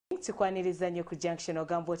tukwaniriza nnyo ku Junction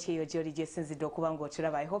ogambo kyeyo gy'oli gyesinzidde okuba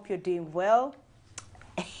ng'otulaba. I hope you're doing well.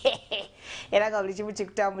 Era nga buli kimu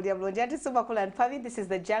kikutambulira bulungi. Anti Sumakula and Pavi, this is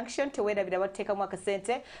the Junction. Tuweerabira abateekamu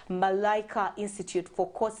akasente Malaika Institute for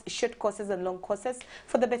short courses and long courses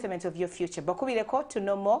for the betterment of your future. Bakubireko to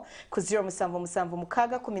know more ku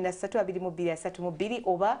 07716132232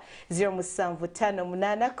 oba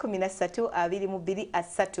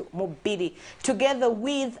 07558132232. Together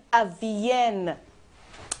with Avienne.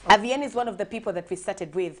 Avienne is one of the people that we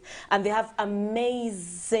started with, and they have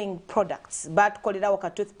amazing products. But kolera waka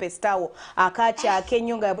toothpaste awo akacha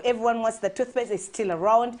kenyunga, everyone wants the toothpaste is still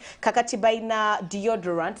around. Kakati baina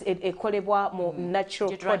deodorant ekolebwa mo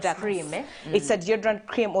natural product cream. It's a deodorant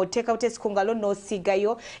cream or take out kungalo no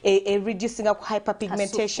sigayo reducing up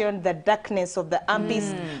hyperpigmentation, the darkness of the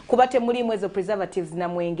armpits. Kubate muri mwezo preservatives na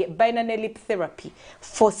mwenge. Baina ne lip therapy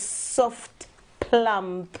for soft,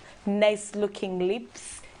 plump, nice looking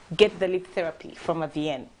lips. Get the lip therapy from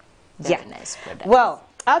Avienne. Very nice product. Well,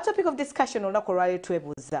 our topic of discussion on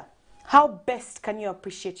Twebuza. How best can you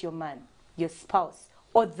appreciate your man, your spouse,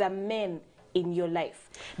 or the men in your life?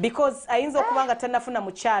 Because ayinza okubanga tanafuna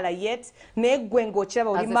muchala yet negwengo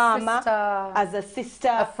chaba uli mama, as a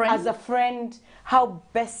sister, as a friend. How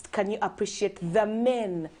best can you appreciate the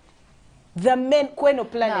men? The men kweno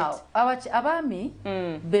planet. Now, abami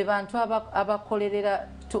bebantu abakolerera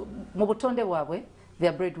mu butonde bwabwe. They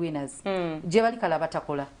are breadwinners. Jebali kala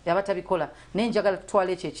batakola, yabatabikola. Nenjagala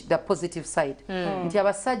tutwale the positive side. Nti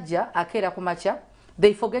abasajja akera kumacha,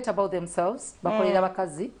 they forget about themselves, bakolera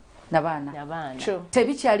bakazi na baana. True.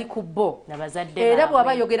 Tebikyali kubbo. Era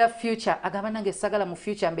bwaba yogera future, agamba nange sagala mu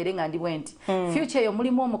future mbere nga ndi bwenti. Future yo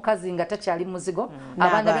mulimu omukazi nga takyali muzigo,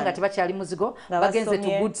 abaana be nga tebakyali muzigo, bagenze to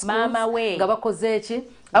good schools, mama we nga bakoze eki.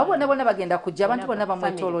 Abo bonna bagenda kujja, abantu bonna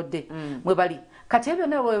bamwetoolodde. Mwe bali. Kati ebyo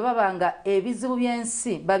nabo babanga ebizibu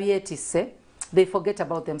byensi babyetisse, they forget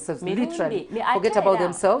about themselves. Literally forget about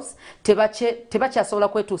themselves. Tebakyasobola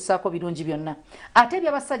kwetuusaako birungi byonna. Ate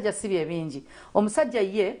ebyabasajja si bye bingi. Omusajja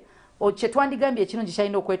ye kye twandigambye ekirungi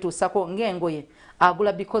kyalina okwetuusaako ng'engoye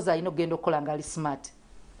agula because alina okugenda okukola nga ali smart.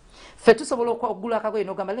 Fe tusobola okugula akagoye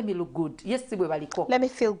n'ogamba let me look good. Yes, si bwe baliko. Let me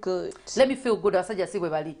feel good. Let me feel good. Abasajja si bwe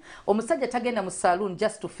bali. Omusajja tagenda mu saloon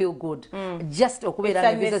just to feel good. Just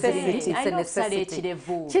okubeera necessity. It's a necessity.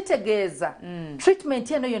 Kitegeeza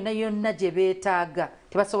treatment eno yonna gye beetaaga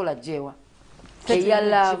tebasobola gyewa. Eya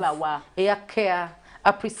love, eya care,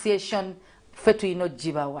 appreciation, fe tulina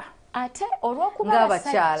ogibawa. Ate olw'okuba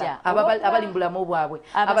abasajja abali mu bulamu bwabwe,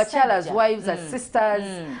 abakyala as wives, as sisters,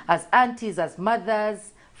 as aunties, as mothers,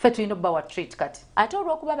 fe tulina obbawa treat kati. Ate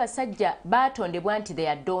olw'okuba abasajja baatondebwa nti they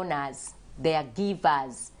are donors, they are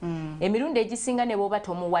givers. Emirundi egisinga ne bw'oba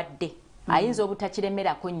tomuwadde ayinza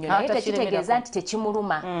obutakiremerako nnyo naye tekitegeeza nti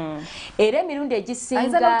tekimuluma. Era emirundi egisinga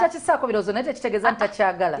ayinza n'obutakisaako birowoozo naye tekitegeeza nti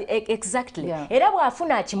takyagala. Exactly. Era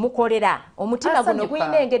bw'afuna akimukolera omutima guno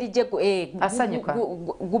guyina engeri gye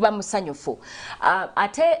guba musanyufu.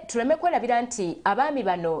 Ate tuleme kwerabira nti abaami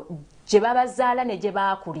bano gye babazaala ne gye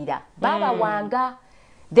baakulira baabawanga.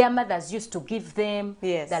 Their mothers used to give them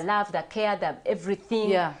the love, the care, the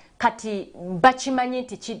everything. Kati bakimanyi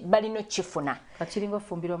nti balino kifuna. Kakiringa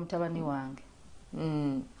ofumbirwa mutabani wange.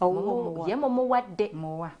 Ye mumuwadde.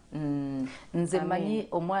 Muwa. Nze manyi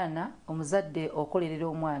omwana, omuzadde okolerera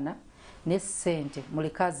omwana ne ssente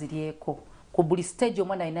muleka zirieko. Ku buli stage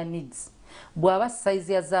omwana alina needs. Bw'aba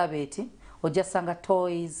size ya zabeeti ojja sanga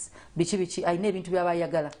toys, biki alina ebintu by'aba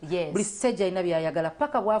ayagala. Buli stage alina by'ayagala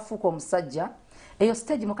paka bw'afuuka omusajja. Eyo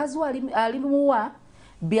stage mukazi ali muwa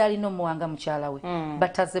byalina omuwanga mukyala we.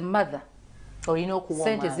 But as a mother olina okuwa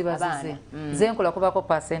sente ziba zize. Nze nkola kubako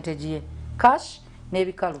percentage ye cash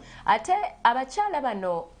n'ebikalu. Ate abakyala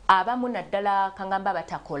bano abamu naddala kangamba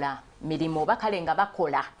batakola mirimu bakale nga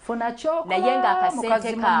bakola funa kyokola naye nga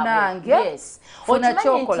akasente kaabwe. Funa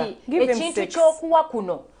kyokola ekintu ky'okuwa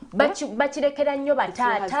kuno bakirekera nnyo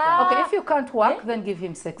bataata. Okay, if you can't work then give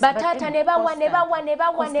him sex. Bataata ne bawa.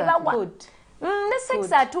 Ne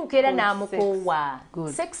sex atuuka era n'amukoowa.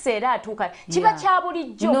 Sex era atuuka. Kiba kya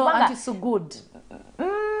bulijjo. No, anti so good.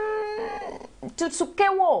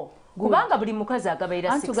 Tusukkewo. Kubanga buli mukazi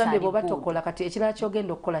agabaira sex. Anti ugambye bw'oba tokola kati ekirala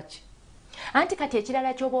ky'ogenda okukola ki? Anti kati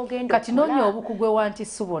ekirala ky'oba ogenda kati noonya obukugwe wanti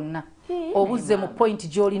si bonna. Obuzze mu point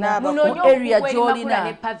gy'olina, mu area gy'olina.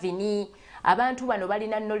 Ne Pavini. Abantu bano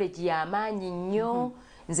balina knowledge y'amaanyi nnyo.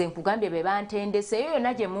 Nze nkugambye be bantendese eyo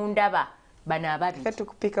yonna gye mundaba. Well,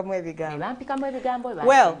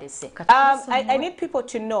 I need people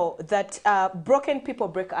to know that broken people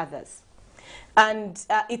break others. And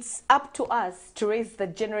it's up to us to raise the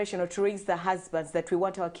generation or to raise the husbands that we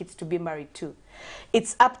want our kids to be married to.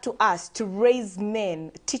 It's up to us to raise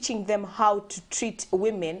men, teaching them how to treat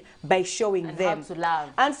women by showing and them. How to love.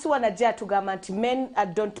 And so men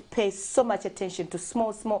don't pay so much attention to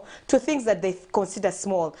to things that they consider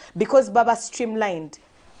small, because Baba streamlined.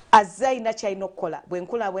 Azaina chaino kola when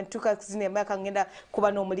tuka kuzine maka ngenda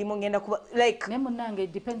kuba no mulimo ngenda kuba like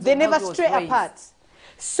they never stray apart.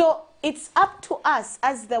 So it's up to us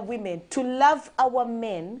as the women to love our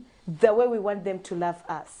men the way we want them to love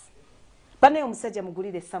us. Banayo musajja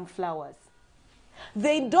mugulire some flowers.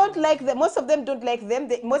 They don't like them. Most of them don't like them.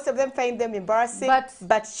 Most of them find them embarrassing.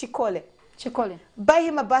 But chikole. Buy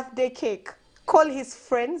him a birthday cake. Call his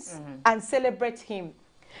friends and celebrate him.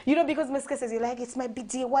 You know, because Meska says, you're like, it's my big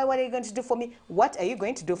deal. What are you going to do for me? What are you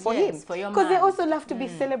going to do for him? Because they also love to be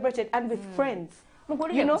celebrated and with friends.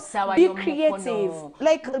 You know, be creative.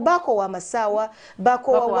 Like, bako wa masawa,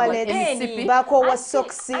 bako wa wallet, bako wa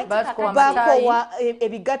soksi, bako wa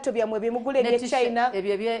ebigato bya mwebe mugule bya China.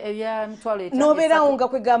 Nobera unga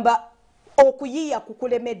kwegamba okuyiya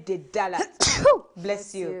kukulemedde ddala.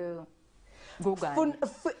 Bless you.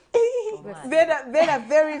 Better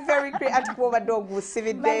very, very creative.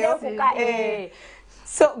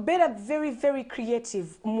 So better very creative.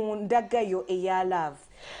 Mundagayo eya love.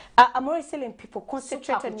 I'm always telling people,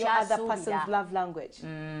 concentrate on your other person's love language.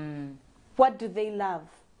 What do they love?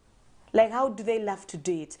 Like, how do they love to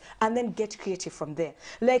do it? And then get creative from there.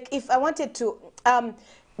 Like, if I wanted to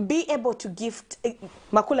be able to gift,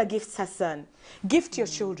 Makula gifts her son, gift your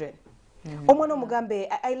children. Omwana mugambe,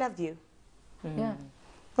 I love you. Yeah.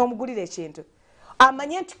 Omugulire ekintu.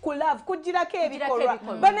 Amanye nti ku love kujirako ebikolwa.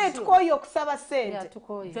 Bane tukoyo okusaba sente.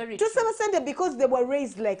 Tusaba sente because they were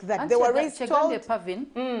raised like that. They were raised told.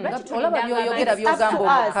 Olaba byoyogera byogamba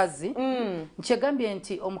omukazi. Nkyegambye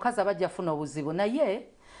nti omukazi abajja afuna obuzibu naye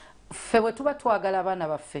ffe bwe tuba twagala abaana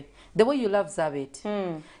baffe. The way you love Zabet.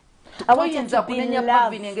 I want you to be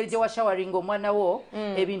loved.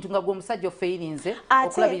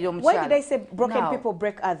 Why did I say broken people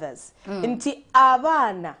break others? Nti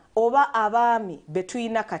abana oba abami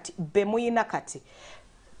betwina kati bemuyina kati,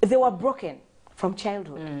 they were broken from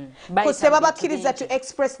childhood. Because tebabakiriza to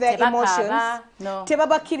express their emotions.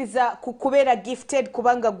 Tebabakiriza kubeera gifted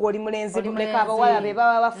kubanga gwoli mulenzi leka abawala be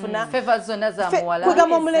baba bafuna.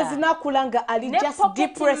 Kugamba omulenzi nakulanga ali just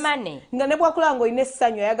depressed. Nga ne bwakulanga oyina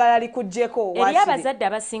essanyu ayagala ali kujjeko. Eri abazadde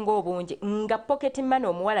abasinga obungi nga pocket money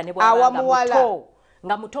omuwala ne bwabanga muto.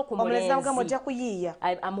 Nga muto ku mulenzi. Omulenzi nga mujja kuyiiya.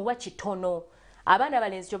 Amuwa kitono. Abana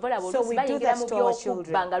balenzi chobola bolusi bayingira mu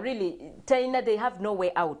byokubanga really they have no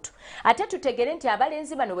way out. Ate tutegere nti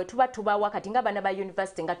abalenzi bano bwe tuba wakati nga bana ba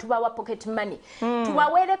university nga tubawa pocket money.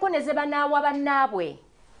 Tubaweereko neze banaawa bannaabwe.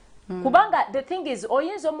 Kubanga the thing is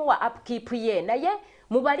oyinza omuwa upkeep ye naye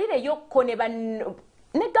mubalire yokko ne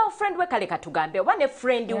girlfriend we kale katugambe oba ne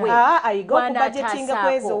friend we ayigo ku budgeting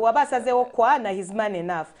kwezo wabasazewo kwana his money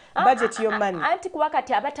enough budget your money anti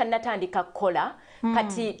kuwakati abatannatandika kukola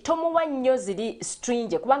kati tomuwa nnyo ziri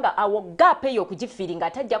stringe kubanga awo gap eyo okugifiiringa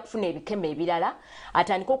atajja kufuna ebikeme ebirala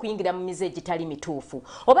atandika okuyingira mu mize egitali mituufu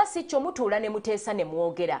oba si kyo mutuula ne muteesa ne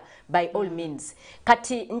mwogera by all means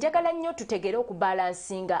kati njagala nnyo tutegere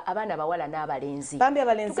okubalansinga abaana bawala n'abalenzi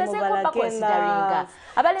abalenzi bano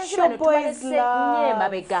tubalese nye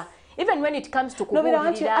mabega even when it comes to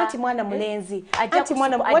kubuulira anti mwana mulenzi anti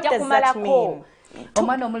mwana what does that mean?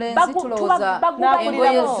 Omwana omulenzi tulowooza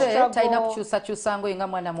engoye ze talina kukyusakyusa ngoye nga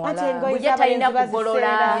mwana muwala talina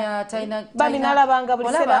kugolola baminalabanga buli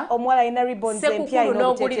sera omuwala alina ribbons empya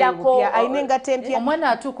alina engato empya omwana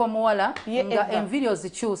atuuka omuwala nga enviri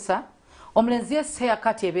ozikyusa omulenzi yese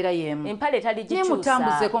yakati ebeera yemu empale etali gikyusa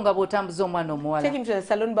mutambuzeeko nga bw'otambuza omwana omuwala take him to the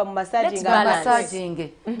salon ba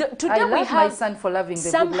massaging today we have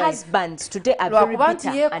some husbands today are very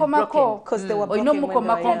bitter and broken because they were oyina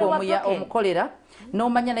omukomako ng'omukolera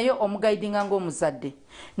n'omanya naye omugaidinga ng'omuzadde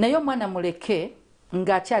naye omwana muleke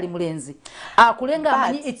ng'akyali mulenzi akulenga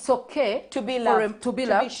amanyi it's okay to be loved, to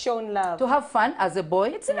be shown love, to have fun as a boy,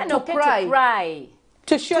 it's even okay to cry.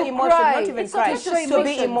 To show emotion, not even cry, to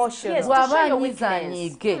be emotional. Yes, to show your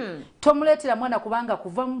weakness. Tomuletera mwana kubanga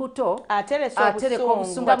kuva mu buto atereka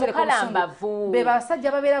obusungu beba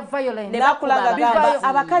basajja babeera violent nakulanga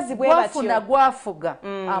abakazi bwe batyo gwafuga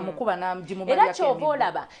amukuba n'amujimu bali era kyova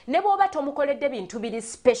olaba ne bw'oba tomukoledde bintu biri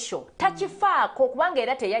special takifaako kubanga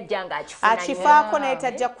era teyajjanga akifaako naye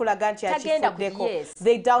tajja kulaga nti akifuddeko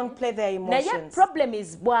they downplay their emotions naye problem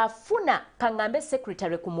is bw'afuna kaŋŋambe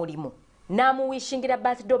secretary ku mulimu n'amuwishingira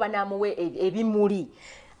birthday oba n'amuwe ebimuli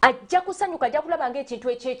ajja kusanyuka ajja kulaba ng'ekintu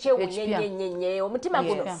ekyewunnye omutima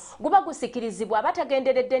guno guba gusikirizibwa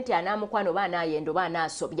abatagenderedde nti anaamukwano oba anaayenda oba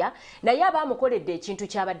anaasobya naye aba amukoledde ekintu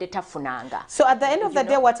kyabadde tafunanga. So at the end of the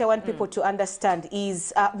day, what I want people to understand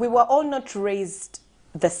is we were all not raised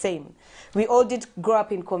the same. We all did grow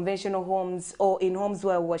up in conventional homes or in homes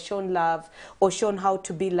where we were shown love or shown how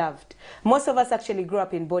to be loved. Most of us actually grew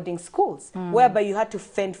up in boarding schools whereby you had to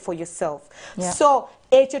fend for yourself. So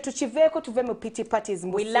ekyo tukiveeko tuve mu pity parties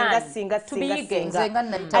singa.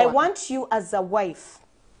 I want you as a wife,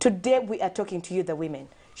 today we are talking to you the women,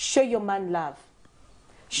 show your man love.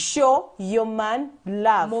 Show your man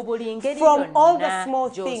love from all the small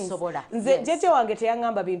things. Jeje wange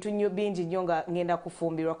teyangamba bintu nnyo bingi nnyo nga ngenda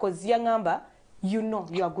kufumbirwa cause yangamba you know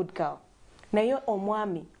you are a good girl. Naye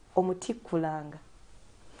omwami omutikulanga.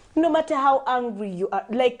 No matter how angry you are,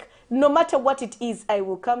 like no matter what it is, I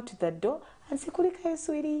will come to the door and say kulikayo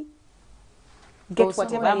sweetie. Get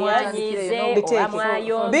whatever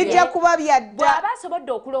bijja kuba byadda.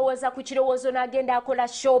 Abasobodde okulowooza ku kirowoozo n'agenda akola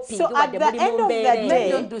shopping. So at the end of the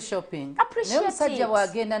day, don't do shopping. Appreciate it. At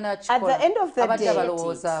the end of the day,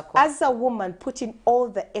 as a woman, put in all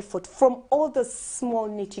the effort from all the small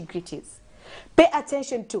nitty-gritties. Pay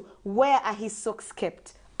attention to where are his socks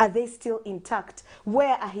kept. Are they still intact?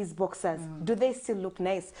 Where are his boxers? Do they still look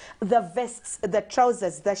nice? The vests, the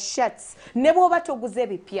trousers, the shirts. Ne bw'oba toguze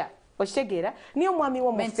bipya. Oshegera niyo mwami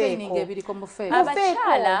wo maintaining ebiriko mufeeko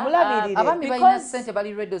abachala mulabirire abami balina sente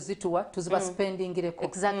bali redo zituwa tuziba spendingireko.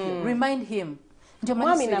 Exactly. Remind him ndio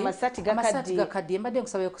mwami na masati gakadi mbadde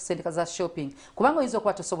nkusabe ku sente za shopping kubanga oyinza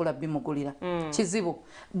okuba tosobola bimugulira kizibu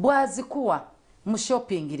bwazikuwa mu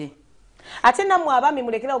shoppingire ate namwe abami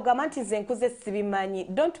mulekera okugamba nti nze nkuze sibimanyi.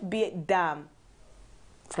 Don't be dumb,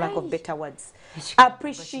 for lack of better words.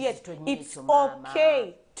 Appreciate. It's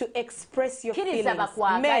okay to express your feelings.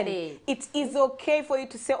 Men, it is okay for you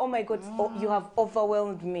to say, oh my God, you have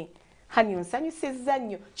overwhelmed me. Honey, nsanyusizza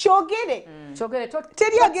nnyo. Kyogere.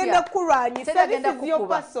 Teri agenda kulwanyisa. This is your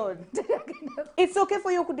person. It's okay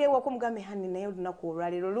for you okudeewa okumugambe honey naye olunaku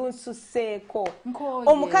olwaleero lunsuseeko.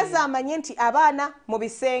 Omukazi amanye nti abaana mu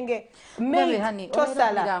bisenge.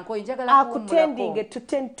 Tosala. Akutending to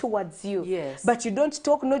tend towards you. Yes. But you don't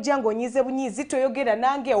talk nojja ng'onyize bunyizi toyogera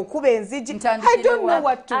nange okuba enzigi. I don't know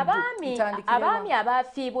what to do. Abaami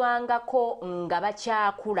abaafiibwangako nga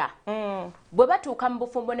bakyakula. Bwe batuuka mu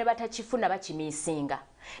bufumbo ne batakifuna bakimiisinga.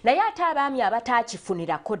 Naye ate abaami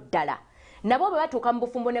abataakifunirako ddala nabo bwe batuuka mu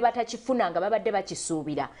bufumbo ne batakifuna nga babadde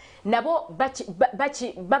bakisuubira nabo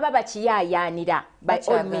baba bakiyaayaanira by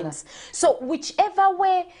all means. So whichever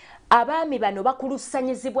way abaami bano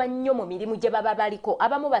bakulusanyizibwa nnyo mu mirimu gye baba baliko.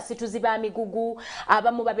 Abamu basituzi ba migugu,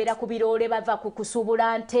 abamu babeera ku biroole bava ku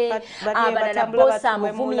kusuubula nte, abalala boosi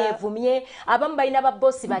amuvumyevumye, abamu balina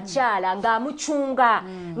babboosi bakyala ng'amucunga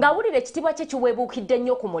ng'awulira ekitiibwa kye kiweebuukidde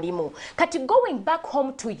nnyo ku mulimu. Kati going back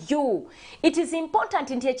home to you, it is important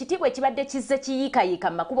nti ekitiibwa ekibadde kizze kiyiikayiika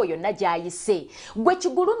mu makubo yonna gy'ayise gwe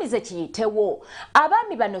kigulumize kiyitewo.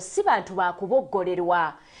 Abaami bano si bantu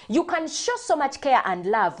baakuboggolerwa. You can show so much care and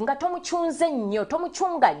love nga tomuchunze nnyo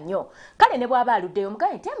tomuchunga nnyo kale ne bwaba aluddeyo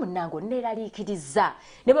mugaye nti munnango nneeraliikiriza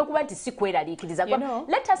ne bwe kuba nti si kweraliikiriza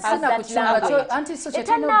let us see that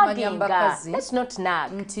language. Let's not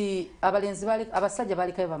nag nti abalenzi bali abasajja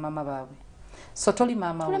balikayo bamama baabwe so toli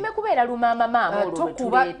maama tuleme kubeera lumaama maama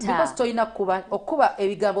tokuba because toyina okuba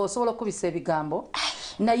ebigambo osobola okubisa ebigambo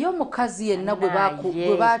naye omukazi yenna gwe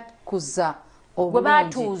bakuza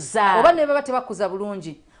obatuuza oba ne baba tebakuza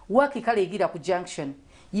bulungi wakikale egira ku junction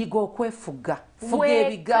yiga okwefuga fuga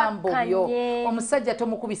ebigambo byo omusajja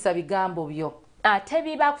tomukubisa bigambo byo ate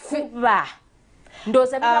bibakuba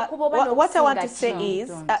ndoza bibakuba bano. What I want to say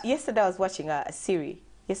is yesterday I was watching a series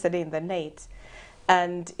yesterday in the night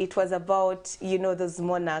and it was about, you know, those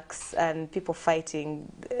monarchs and people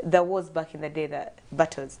fighting. There was back in the day the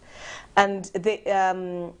battles and the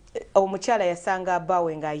omukyala yasanga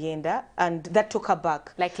bawe nga yenda and that took her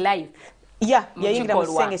back like life. Yeah, yayingira mu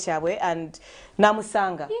kisenge kyabwe and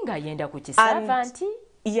namusanga. Inga yenda ku kisavanti.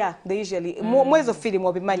 Yeah, they usually mwezo film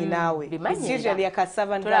obimanyi nawe. It's usually a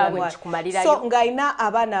servant girl. So ngaina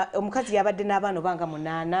abana omukazi yabadde n'abaana banga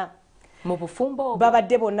munana. Mu bufumbo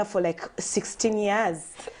babadde bonna for like 16 years.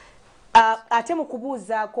 Ate mu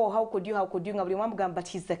kubuuzaako how could you nga buli mwamugamba but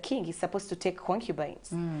he's the king, he's supposed to take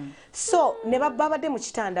concubines. So ne babadde mu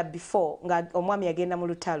kitanda before nga omwami yagenda mu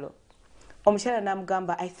lutalo. Omukyala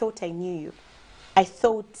namugamba I thought I knew you. I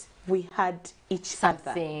thought we had each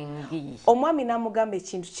other. Omwami namugamba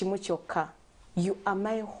ekintu kimu kyokka. You are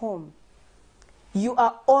my home. You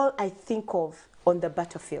are all I think of on the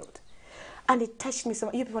battlefield. and it touched me so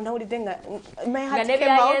much. You people now my heart came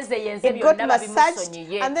out, it got massaged,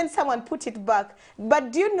 and then someone put it back.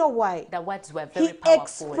 But do you know why? The words were very powerful. He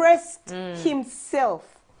expressed himself.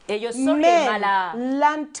 Men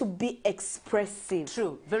learn to be expressive.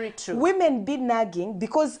 True, very true. Women be nagging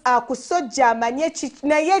because akusoja manye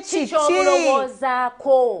naye chichi.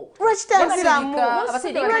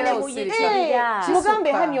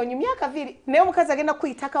 Mugambe hani onyu myaka viri. Naye omukazi agenda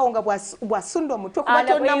kuyitaka onga bwasundwa mutwe kuba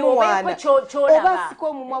tonna muwana. Oba siko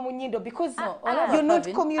omumwa mu nnyindo because you're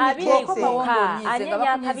not communicating.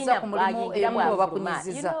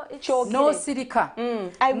 No sirika.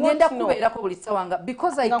 Ngenda kubeerako buli ssawanga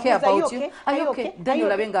because I care about you. Are you okay? Then you'll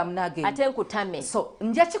have I'm nagging. Atenkutame. So,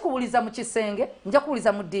 nja chikubuliza mu kisenge, nja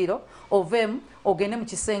kubuliza mu ddiro, ovem, ogende mu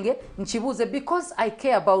kisenge, nchibuze because I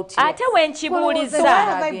care about you. Ate we nchibuliza. So why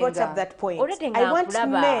have I brought up that point? I want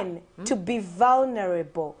men to be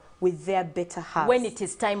vulnerable with their better halves. When it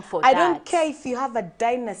is time for I don't care if you have a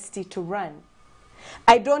dynasty to run.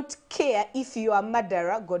 I don't care if you are a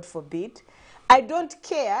murderer, God forbid. I don't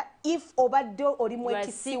care if obadde oli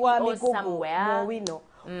mwekisi wa migugu mwino.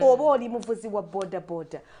 Oba oli muvuzi wa boda.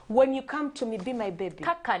 When you come to me, be my baby.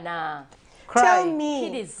 Kakana. Tell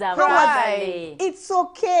me. Cry. It's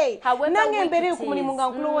okay. Nange mbere kumulimu nga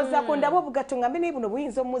nkulowooza ko ndaba obugatto ngambe naye buno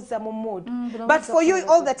buyinza omuzza mu mood. But for you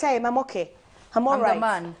all the time, I'm okay. I'm all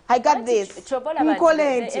right. I got this.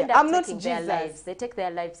 I'm not Jesus. They take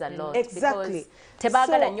their lives a lot. Exactly. So,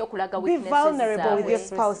 be vulnerable with your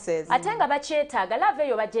spouses. Atenga bachetaaga lave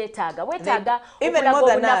yo bachetaaga wetaaga even more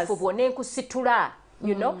than us.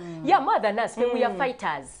 You know, yeah, more than us. We are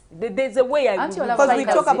fighters. There's a way because we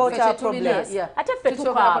talk about our problems.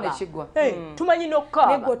 Tumanyi nokka.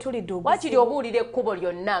 Wachiri obuulire ekkubo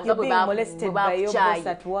lyonna nga bwe molested by your boss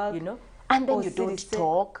at work, you know, and then you don't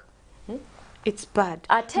talk. It's bad.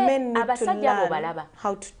 Men need to learn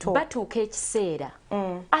how to talk. Batuuka ekiseera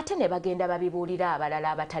ate ne bagenda babibuulira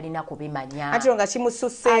abalala abatalina kubimanya. Ate nga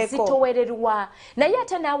kimususseeko. Azitowererwa. Naye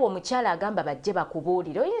ate naawe omukyala agamba bajje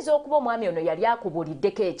bakubuulire. Oyinza okuba omwami ono yali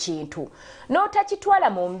akubuuliddeko ekintu. N'otakitwala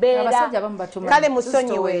mu mbeera. Kale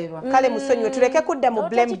musonyiwe. Tuleke kudda mu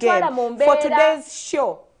blame game. For today's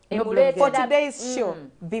show. For today's show,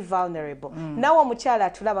 be vulnerable. Now omukyala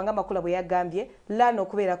atulaba nga makula bwe yagambye, learn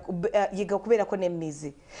yiga okubeerako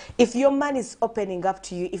n'emmizi. If your man is opening up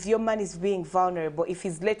to you, if your man is being vulnerable, if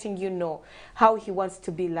he's letting you know how he wants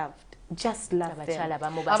to be loved, just love them.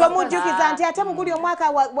 Tomujjukiza nti ate muguli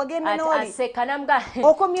omwaka wagenda n'oli.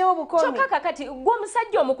 Okomyewo bukomi. Kyokka kakati gwe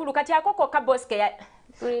omusajja omukulu kati akoko ka boske ya.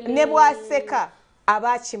 Ne bw'aseka.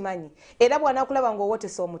 Abachimanyi era bwana kulaba ngo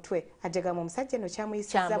wotesa omutwe ajagama omusajja no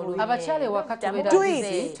kyamuyisiza bulungi abakyale wakati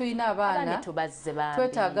berabizi tuyina abaana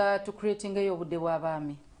twetaaga to creating eyo obudde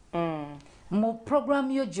bw'abaami mu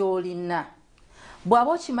program yo gy'olina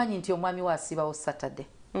bw'aba okimanyi nti omwami we asibawo Saturday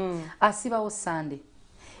asibawo Sunday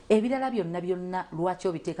ebirala byonna lwaki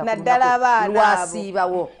obiteeka ku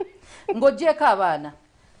lwasiibawo ng'oggyeko abaana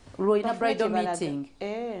lw'olina bridal meeting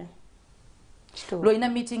Loina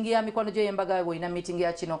meeting ya mikono gye yembaga boina meeting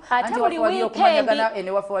ya kino anti wali okumanyagana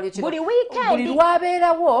ene wafu wali kino buli weekend buli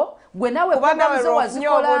lwabeerawo gwe nawe kwanazo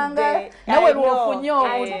wazikolanga nawe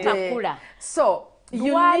lwokunyobudde so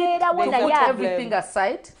you need to put everything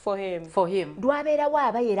aside for him lwabeerawo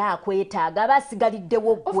abayera akwetaaga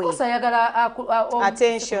basigaliddewo gwe of course ayagala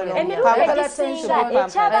attention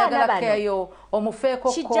ayagala kayo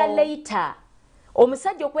omufeeko kijja later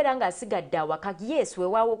omusajja okwera nga asigadde awaka yes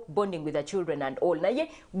weewaawo bonding with the children and all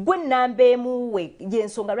naye gwe nnamba emu we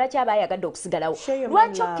yensonga lwaki aba ayagadde okusigalawo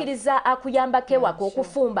lwaki okkiriza akuyambako ewaka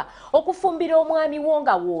okufumbira omwami wo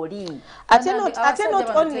nga wooli ate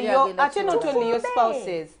not only your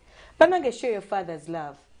spouses banange show your father's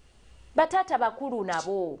love bataata bakulu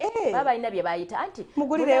nabo baba balina bye bayita anti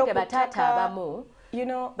mugulireyo bataata abamu you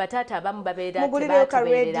know batata abamu babeera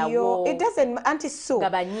radio it doesn't anti so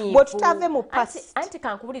but tutave mu past anti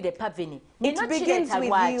kankubulire pavini it begins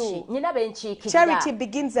with you nyina benchikira charity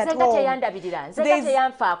begins at home nzega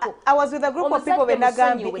yanfaako I was with a group of people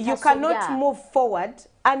benagambi you cannot move forward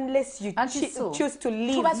unless you choose to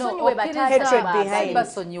leave hatred behind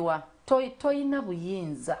basonyiwa toyina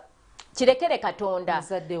buyinza kirekere katonda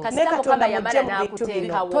kasita mukama yamala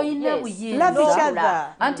n'akuteekawo toyina buyinza love each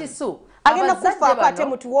other anti so agenda kufa akate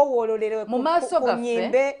mutu wowoololere mu maaso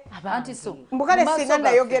gaffe anti so mbukale singa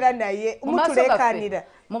nayogera naye mutulekanira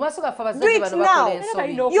mu maaso gaffe abazadde bano bakola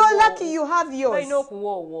ensobi you're lucky you have yours balina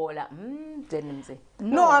okuwoowoola nze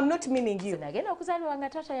no I'm not meaning you nagenda okuzaalibwa nga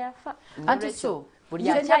taata yafa anti so buli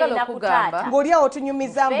akyalina kugamba ng'oli awo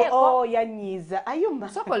tunyumiza mbu yanyiiza ayumba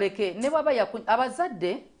sokoleke ne bwaba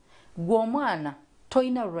abazadde gw'omwana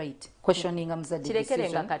toina right questioning muzadde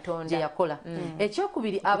decision je yakola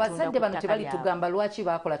ekyokubiri abazadde bano tebali tugamba lwaki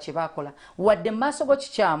bakola kye bakola wadde maaso go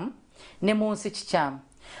kikyamu ne mu nsi kikyamu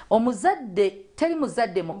omuzadde teri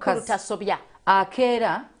muzadde mukazi tasobya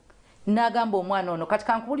akeera n'agamba omwana ono kati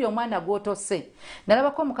kankubuli omwana gw'otose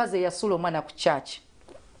nalabako omukazi eyasula omwana ku church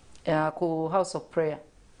ku house of prayer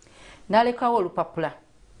n'alekawo olupapula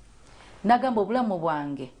n'agamba obulamu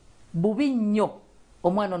bwange bubi nnyo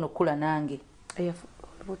omwana ono kula nange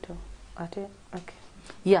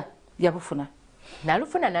yabufuna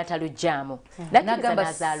nalufuna n'atalujjaamu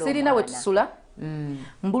n'agamba sirina we tusula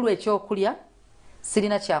mbulu ekyokulya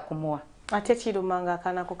sirina kyakumua ate kirumanga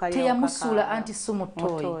akanako kali teyamusula anti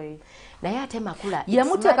sumutoyi naye ate makula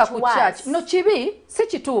yamuteeka ku church no kibi si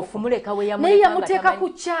kituufu naye yamuteeka ku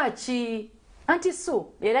church anti su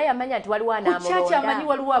era yamanya nti waliwo anamulonda ku church amanyi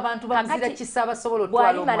waliwo abantu bamuzira kisa basobola otwala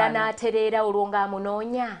omwana bw'alimala n'atereera olwo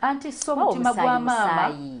ng'amunoonya anti so omutima gwa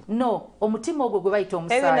maama no omutima ogwo gwe bayita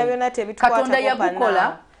omusaayi katonda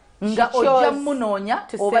yagukola nga ojja munoonya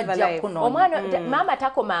oba ajja kunoonya omwana maama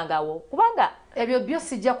takomangawo kubanga ebyo byo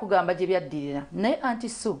sijja kugamba gye byaddirira naye anti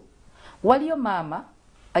su waliyo maama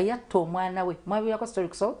ayatta omwana we mwabirako story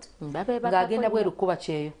salt ng'agenda bwerukuba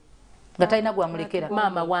kyeyo nga talina gwamulekera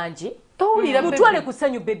maama wangi towulira mutwale ku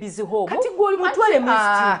Sanyu Babies Home kati gwoli mutwale mu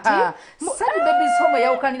Sanyu Babies Home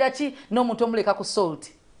yawukanira ki n'omuntu omuleka ku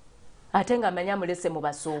salt ate ng'amanya mulese mu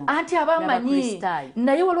basumba anti abamanyi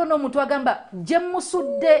naye waliwo n'omuntu agamba gye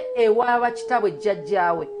musudde ewaaba kitabwe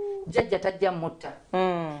jjajjaawe jjajja tajja mutta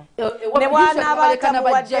ne bwana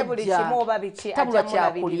abatamuwadde buli kimu oba biki tabula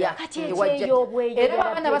kyakulya era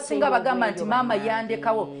abaana basinga bagamba nti maama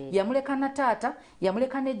yandekawo yamuleka na taata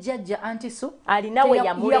yamuleka ne jjajja anti su alinawe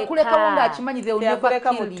yakulekawo ng'akimanyi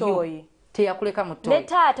mutoyi teyakuleka mutoyi ne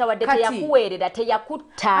taata wadde teyakuweerera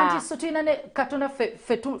teyakutta anti su tulina ne katonda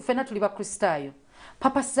ffena tuli bakristaayo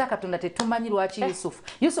papa siza katonda tetumanyi lwaki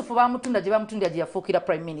yusufu bamutunda gye bamutunda gye yafuukira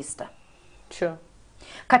prime minister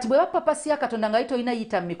kati bwe bapapasiya katonda nga yitoyina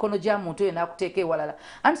yita mu mikono gya muntu oyo n'akuteeka ewalala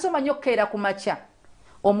anti somanyi okukeera ku makya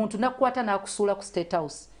omuntu n'akukwata n'akusuula ku state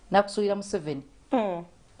house n'akusuulira mu 7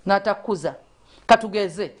 n'atakuza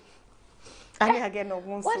katugeze ani agenda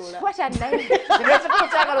okunsuula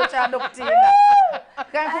kyagala okyanda okutinda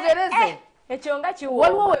kankugereze ekyo nga kiwo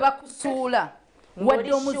waliwo we bakusuula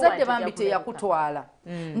wadde omuzadde bambi teyakutwala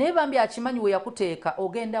naye bambi akimanyi we yakuteeka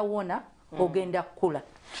ogenda wona ogenda kukula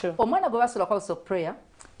omwana gwe basula ku house of prayer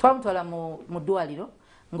twamutwala mu ddwaliro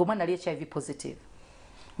ng'omwana ali HIV positive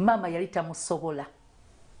maama yali tamusobola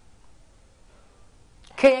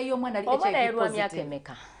keya y'omwana ali HIV positive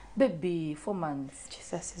baby 4 months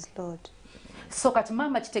Jesus is Lord so kati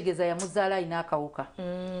maama kitegeeza yamuzaala alina akawuka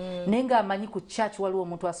naye ng'amanyi ku church waliwo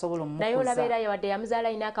omuntu asobola omumukuza naye olabeera wadde yamuzaala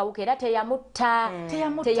alina akawuka era teyamutta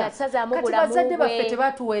teyasazaamu kati bazadde baffe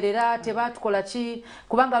tebaatuweerera tebaatukola ki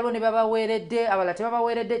kubanga waliwo ne babaweeredde abalala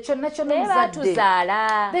tebabaweeredde kyonna kyonna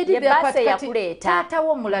batuzaala yebaase yakuleeta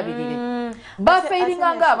taatawo omulabirire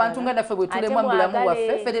bafeiringa ng'abantu nga naffe bwe tulema mu bulamu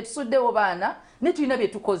bwaffe ffe tetusuddewo baana ne tulina bye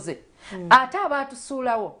tukoze ate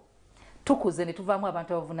abaatusuulawo tukuze ne tuvaamu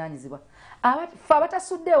abantu abavunaanyizibwa ffe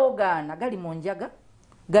abatasuddeewo gaana gali mu njaga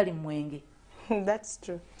gali mu mwenge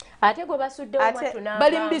ate gwe basuddewo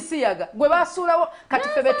bali mu bisiyaga gwe basuulawo kati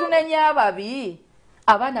ffe betunenya ababi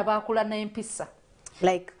abaana baakula n'empisa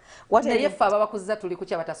naye ffe ababakuziza tuli ku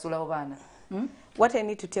kyabatasuulawo baana What I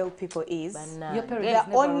need to tell people is the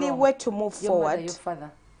only way to move forward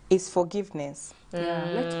is forgiveness.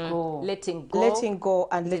 Letting go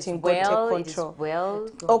and letting God take control.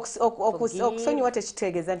 Okusonyi wate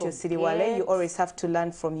kitegeeza nti osiriwale, you always have to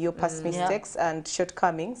learn from your past mistakes and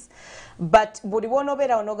shortcomings. But buli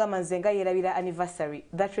wonobeera onogamba nze nga yeerabira anniversary,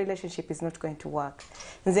 that relationship is not going to work.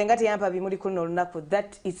 Nze nga teyampa bimuli kuno olunaku,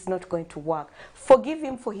 that is not going to work. Forgive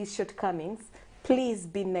him for his shortcomings. Please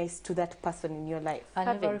be nice to that person in your life. I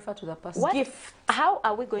never refer to that person. How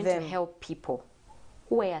are we going to help people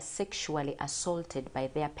who were sexually assaulted by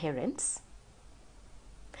their parents,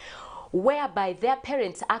 whereby their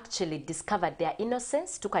parents actually discovered their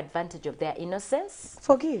innocence, took advantage of their innocence?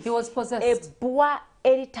 Forgive. He was possessed. Ebbwa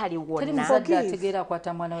eriri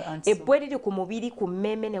ku mubiri ku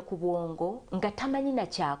mmeme ne ku bwongo nga tamanyi na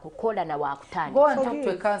kyakukola na waakutandika. Go and talk to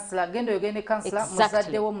a counselor. Genda oyogende counselor.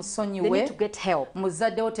 Muzaddewo musonyiwe. They need to get help.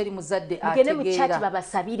 Muzaddewo teri muzadde ategeera. Mugende mu church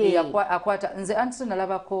babasabire. Akwata nze anti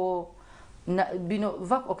nalabako bino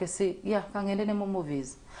okay see kangende ne mu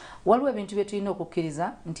movies. Waliwo ebintu bye tulina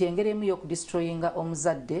okukkiriza nti engeri emu y'okudestroyinga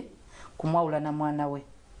omuzadde kumwawula na mwana we.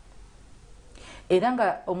 Era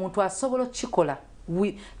nga omuntu asobola okukikola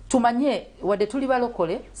tumanye wadde tuli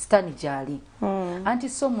balokole sitaani gyali anti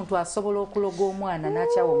so omuntu asobola okuloga omwana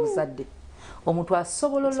n'akyawa omuzadde omuntu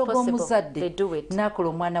asobola ologa omuzadde n'akola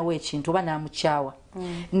omwana we ekintu oba n'amukyawa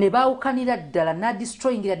ne baawukanira ddala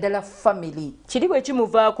n'adistroyingira ddala family kiri bwe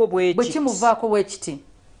kimuvaako bwekiti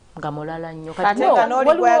nga mulala nnyo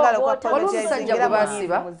omusajja gwe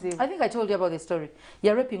baasiba I think I told you about the story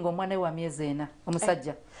yarepinga omwana we wa myezi 4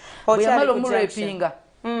 omusajja bwe yamala omurepinga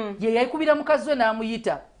ye yayikubira mukazi we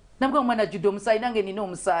n'amuyita nabwe omwana ajjudde omusaayi nange nina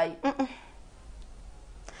omusaayi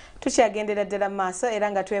tukyagendera ddala mu maaso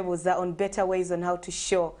era nga twebuuza on better ways on how to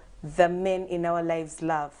show the men in our lives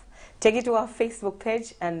love. Take it to our Facebook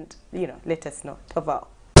page and, you know, let us know. Tovao.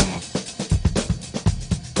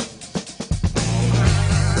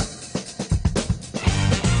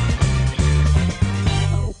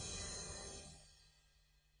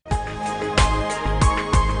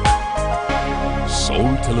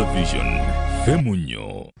 Soul Television,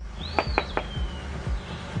 Femunyo.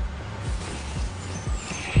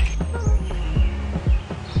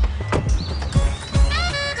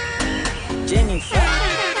 Jennifer,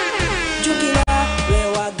 Jukila,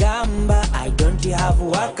 Bewagamba, I don't have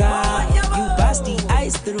waka. You passed the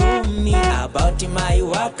eyes through me about my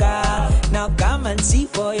waka. Now come and see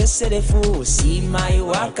for yourself, see my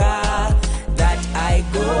waka that I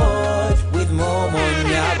got with Momo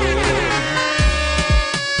Nyabo.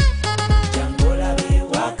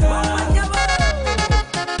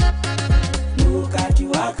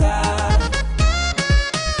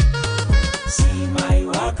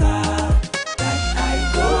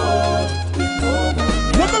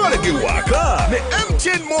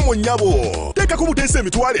 MTN Momo Nyabo teka kubutesa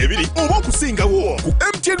emitwalo 2 oba okusingawo ku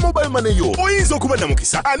MTN Mobile Money yo oyinza okuba na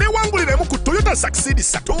mukisa anewanguliremu ku Toyota Succeed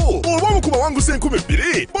 3 oba okuba wanguse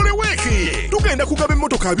 2,000 buli weeki tugenda kugaba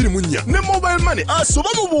emmotoka 24 ne Mobile Money asoba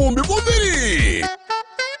mu buwumbi 2.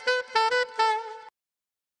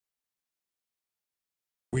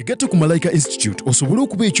 Wegatte ku Malaika Institute osobole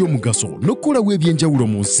okuba ekyomugaso n'okukolawo ebyenjawulo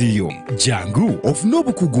mu nsi yo. Jangu ofune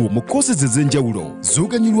obukugu mu courses ez'enjawulo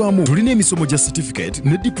z'oganyulwamu. Tulina emisomo gya certificate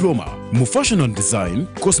ne diploma mu fashion and design,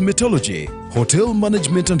 cosmetology, hotel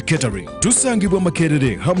management and catering. Tusangibwa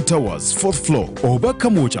Makerere, Ham Towers, 4th floor oba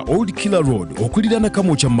Kamocha Old Killer Road okuliraana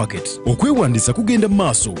Kamocha Market. Okwewandiisa kugenda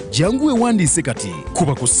maaso, jangu wewandiise kati.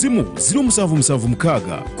 Kuba ku ssimu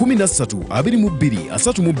 0776 13 22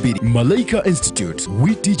 32. Malaika Institute.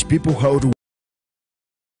 We teach people how to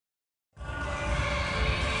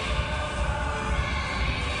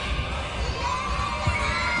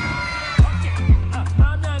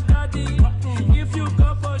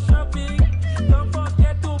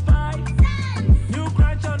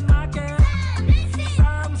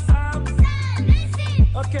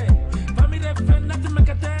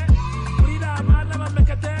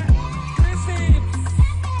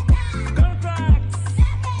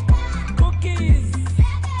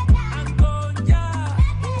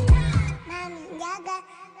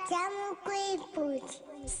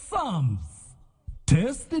Psalms.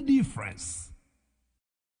 Taste the difference.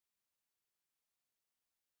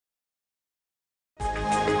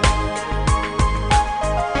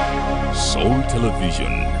 Soul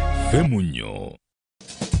Television, Femunyo.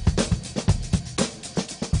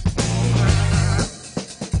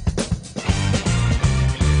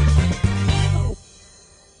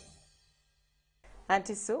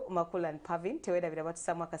 Antisu, Makula and Pavin, Teweda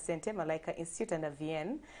Vidabatu Kasente, Malaika Institute and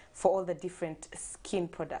AVN for all the different skin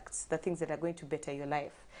products, the things that are going to better your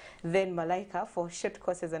life. Then Malaika for short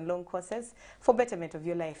courses and long courses for betterment of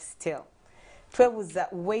your life still. 12 was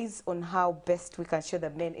ways on how best we can show the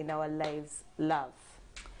men in our lives love.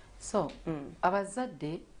 So,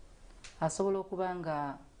 abazadde asobola okuba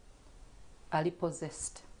nga ali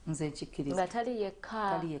possessed nze nkikiriza nga tali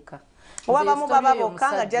yekka wabamu baba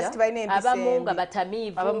bokanga just by name abamu nga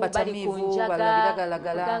batamivu bali kunjaga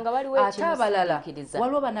ate abalala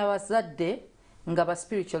waliwo bana bazadde nga ba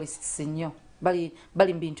spiritualists nnyo bali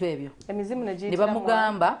mu bintu ebyo ne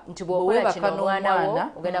bamugamba nti bw'owebaka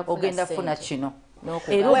n'omwana ogenda funa kino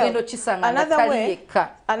era ogenda okisanga nga tali yekka.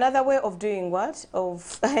 Another way of doing what?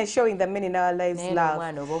 Of showing the men in our lives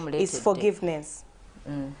love is forgiveness.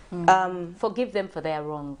 Forgive them for their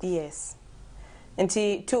wrongs. Yes.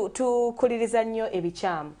 Nti tukuliriza nnyo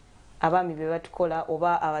ebikyamu abaami be batukola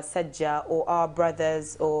oba abasajja or our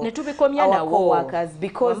brothers or our co-workers,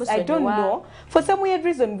 because I don't know, for some weird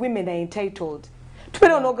reason women are entitled.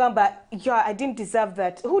 Tupenda onogamba, yeah, I didn't deserve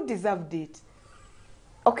that. Who deserved it?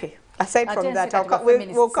 Okay, aside from that,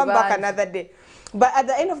 we'll come back another day. But at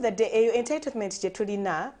the end of the day, entitlement je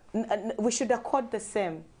tulina, we should accord the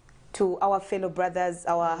same. to our fellow brothers,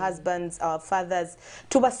 our husbands, our fathers,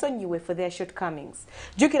 tubasonyiwe for their shortcomings.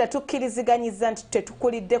 Jukira tukkiriziganyiza nti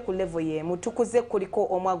tetukulidde ku level y'emu, tukuze kuliko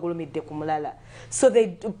omwagulumidde ku mulala. So they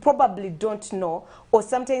probably don't know, or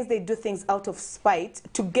sometimes they do things out of spite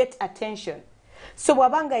to get attention. So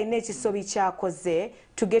bwabanga ine ekisobi kyakoze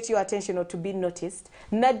to get your attention or to be noticed,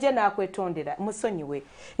 najja n'akwetondera musonyiwe.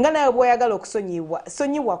 Nga nawe bw'oyagala okusonyiwa,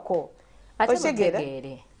 sonyiwako.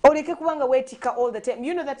 Otegere. Oleke kubanga wetika all the time.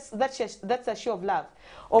 You know that's a show of love.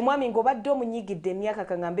 Omwami ng'obadde omunyigidde emyaka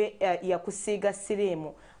kangambe yakusiiga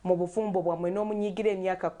siriimu mu bufumbo bwammwe n'omunyigira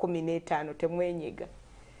emyaka 15 temwenyiga.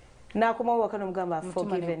 N'akomawo waka n'omugamba I've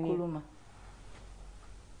forgiven you.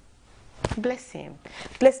 Bless him.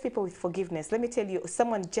 Bless people with forgiveness. Let me tell you,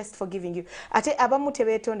 someone just forgiving you. Ate abamu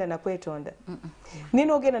tebeetonda na kwetonda.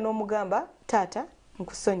 Nino ogenda n'omugamba taata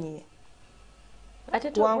nkusonyiye. Ate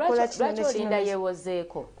lwacholinda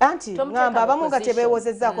yewozeeko. Anti ngamba abamu nga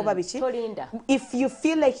tebeewozezzaako babiki. If you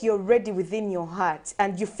feel like you're ready within your heart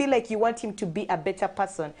and you feel like you want him to be a better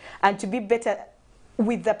person and to be better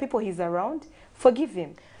with the people he's around, forgive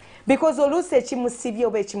him. Because oluusi ekimusibye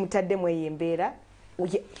oba ekimutaddemu eyo embeera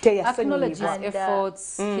acknowledge his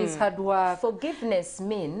efforts, his hard work. Forgiveness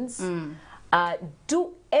means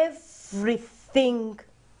do everything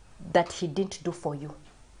that he didn't do for you.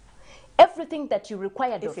 Everything that you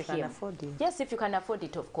required of him. If you can afford it. Yes, if you can afford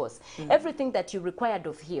it, of course. Everything that you required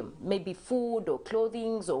of him, maybe food or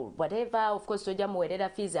clothing or whatever, of course, soja muwerera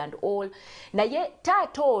fees and all. Na ye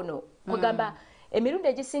tatono kugamba emirundi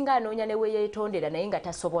egisinga anoonya ne weyeetondera naye nga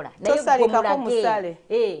tasobola. Tosalikako musale.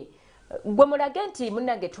 Gwe mulage nti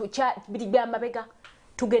munnange biri byamabega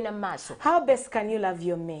tugenda mu maaso. How best can you love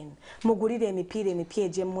your men? Mugulire emipiira emipya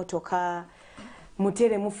egy'emmotoka,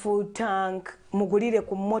 mutere mu full tank, mugulire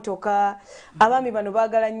ku mmotoka. Abaami bano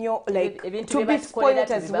baagala nnyo like to be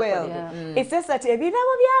spoiled as well. It's just that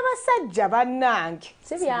ebirabo by'abasajja bannange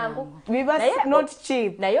si byangu. Not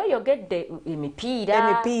cheap. Naye oyogedde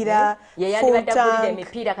emipiira yeyali badagulira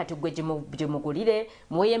emipiira kati gwe gimugulire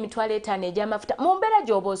muweyo emitwalo 5 egy'amafuta mu mbeera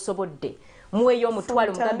gy'oba osobodde. Muweyo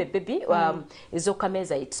omutwalo mugambe baby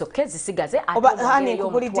ez'okameeza itsoke zisigaze ate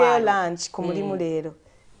nkuguliddeyo lunch ku mulimu leero.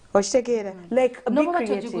 Oshtegera like be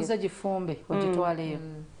creative. Nobuza gifumbe ogitwaleyo.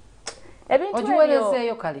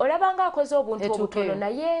 Ojiwerezeeyo kale. Olabanga akoze obuntu obutono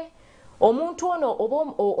naye omuntu ono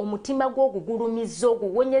oba omutima gw'ogugulumiza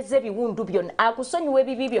oguwonyeza ebiwundu byonna akusonyiwa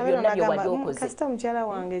ebibi byo byonna byobadde okoze. Kasita mukyala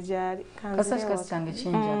wange gyali kasita kyange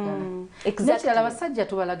kinjagala. Exactly. Abasajja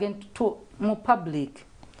tubalage mu public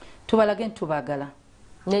tubalage ntubagala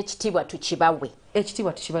n'ekitiibwa tukibawe.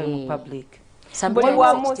 Ekitiibwa tukibawe mu public.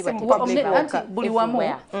 Buli wamu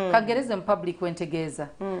kagereze mu public wentegeeza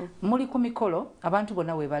muli ku mikolo abantu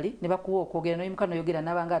bonna we bali ne bakuwa okwogera n'oyimuka n'oyogera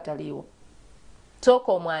n'abanga ataliiwo.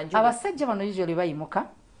 Sooka omwanju. Abasajja bano usually bayimuka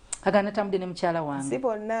agana tambudde ne mukyala wange. Si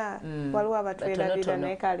bonna waliwo abatwerabira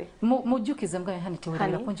naye kale. Mujjukize mugabe hani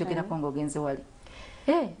tewererako njogerako ng'ogenze wali.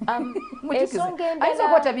 Ayinza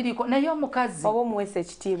okuba tabiriko naye omukazi oba omuweesa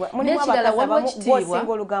ekitiibwa. N'ekirala waliwo ekitiibwa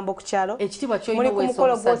gwosinga olugambo ku kyalo. Ekitiibwa ky'olina oweesa omusajja. Muli ku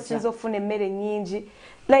mukolo gw'osinza ofuna emmere nnyingi.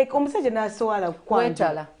 Like omusajja n'asobola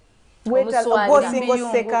kwetala. Gwosinga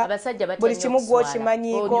oseka buli kimu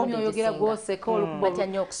gw'okimanyiiko. Oyogera gw'oseka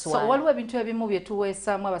olukuba. So waliwo ebintu ebimu bye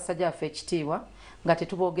tuweesaamu abasajja baffe ekitiibwa nga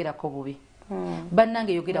tetuboogerako bubi.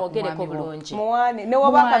 Bannange yogera ku mwami muwane ne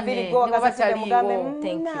wabaka virigo wakasatira mugambe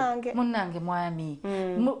munnange mwami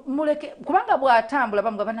muleke kubanga bw'atambula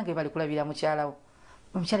bamuga bannange bali kulabira mukyalawo.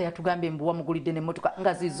 Omukyala yatugambye mbuwa mugulidde n'emmotoka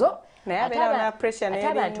nga zizo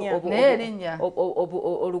n'erinnya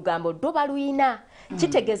olugambo ddo baluyina.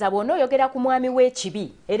 Kitegeeza bw'ona oyogera ku mwami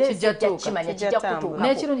w'ekibi era kijja kimanya kijja kutuuka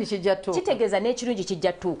n'ekirungi kijja tuuka. Kitegeeza n'ekirungi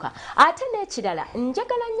kijja tuuka. Ate n'ekirala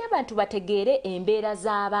njagala nnyo abantu bategeere embeera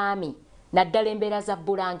z'abaami naddala embeera za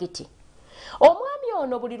bulangiti. Omwami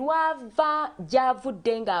ono buli lwava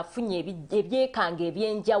gy'avudde ng'afunye ebyekanga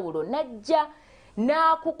eby'enjawulo najja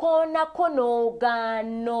n'akukoonako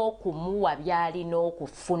n'ogaana okumuwa by'alina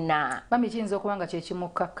okufuna. Bami kiyinza okuba nga kye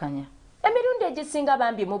kimukkakkanya. Emirundi egisinga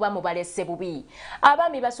bambi muba mubalese bubi.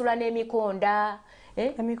 Abaami basula n'emikonda.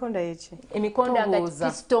 Emikonda yeki? Emikonda nga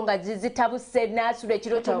pisito nga zitabuse n'asula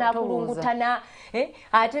ekiro kyonna akulungutana.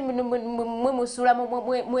 Ate mwe musula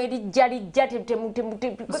mwerijja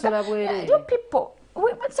people.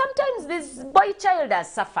 Sometimes this boy child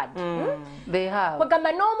has suffered. They have.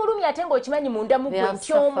 Kwagamba n'omulumya ate ng'okimanyi munda mu gwe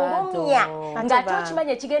nti omulumya ng'ate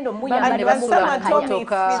okimanyi ekigenda omuyamba ne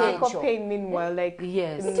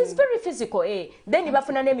It is very physical. Then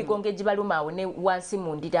bafuna n'emigongo egibaluma awo ne wansi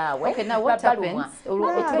mu ndiraawe. Okay, now what happens?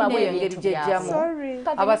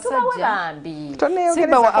 Abasajja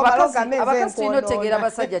abakazi tulina otegeera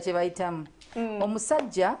abasajja kye bayitamu.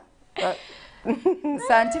 Omusajja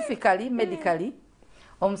scientifically medically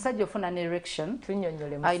omusajja ofuna an erection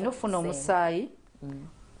ayina ofuna omusaayi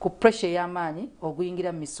ku pressure y'amaanyi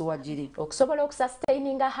oguyingira mu misuwa giri okusobola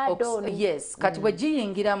okusustaininga hard on. Yes, kati bwe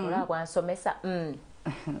giyingiramu bwansomesa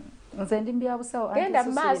nze ndi mbyabusawo genda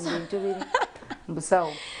mu maaso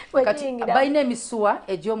busawo kati balina emisuwa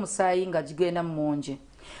egy'omusaayi nga gigenda mu mungi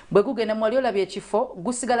bwe gugenda mwali olabye ekifo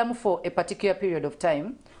gusigalamu for a particular period of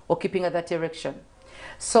time keeping that erection.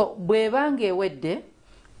 So bwebanga ewedde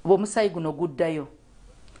bw'omusaayi guno guddayo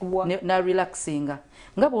na relaxinga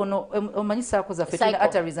nga bwono omanyisaako zaffe tulina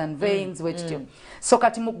arteries and veins wekityo. So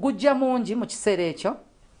kati gujja mungi mu kiseera ekyo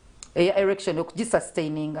eya erection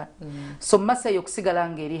okugisustaininga so masa eyo okusigala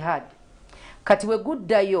nga eri hard. Kati we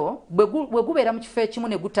guddayo bwe gubeera mu kifo ekimu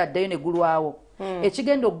ne gutaddayo ne gulwawo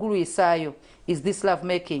ekigenda okugulwisaayo is this love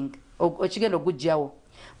making ekigenda okugujjawo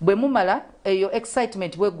bwe mumala eyo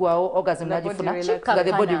excitement bwegwawo orgasm nagifuna nga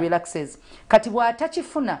the body relaxes. Kati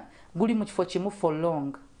bw'atakifuna guli mu kifo kimu for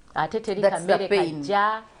long. Ate teri kamere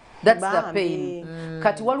kajja. That's the pain.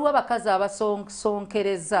 Kati waliwo abakazi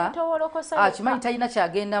abasonkereza akimanyi talina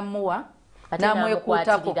kyagenda muwa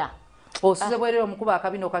n'amwekuutako osuze bwerera omukuba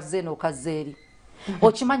akabino okazze n'okazze eri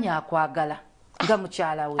okimanyi akwagala nga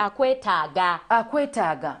mukyala we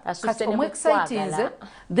akwetaaga kati omwexcitinze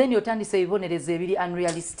then otandise ebibonerezo ebiri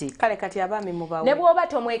unrealistic. Kale kati abaami mubawe ne bw'oba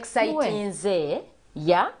tomwexcitinze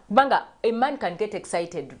banga a man can get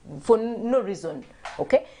excited for no reason,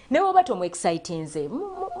 okay? Ne bw'oba tomwexcitinze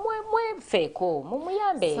mwefeeko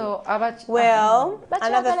mumuyambe. Well,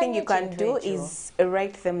 another thing you can do is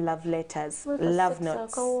write them love letters, love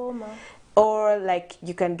notes, or like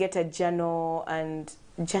you can get a journal and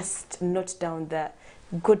just note down the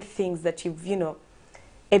good things that you've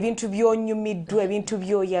ebintu by'onyumiddwa ebintu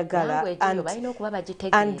by'oyagala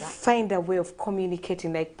and find a way of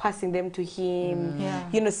communicating, like passing them to him,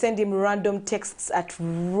 send him random texts at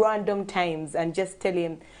random times and just tell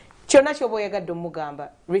him kyonna ky'oba oyagadde omugamba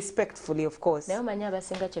respectfully, of course. Naye omanyi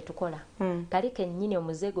abasinga kye tukola talike nnyini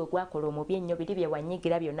omuzego gwakola omubi ennyo biri bye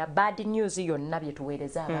wanyigira byonna bad news yonna bye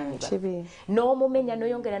tuweereza abaami n'omumenya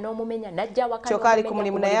n'oyongera n'omumenya najja waka kyokka ali ku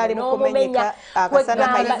mulimu naye ali mu kumenyeka akasana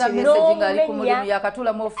kayitiriza ngali ku mulimu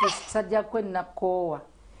yakatula mu office sajja kwenakoowa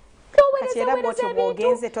kati era bw'otyo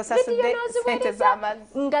bw'ogenze tosasudde sente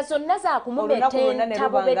z'amazzi nga zonna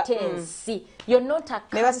zaakumubetensi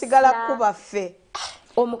ne basigala kubaffe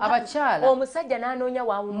abakyala omusajja n'anoonya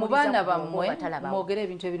mu baana bammwe mwogera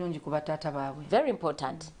ebintu ebirungi ku bataata baabwe. Very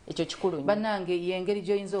important. Ekyo kikulu nnyo. Bannange y'engeri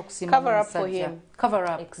gy'oyinza okusimba omusajja. Cover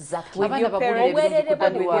up. Exactly. Abaana babuulire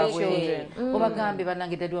ebintu waabwe obagambe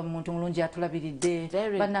bannange ddadi wa muntu mulungi atulabiridde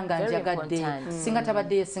bannange anjagadde singa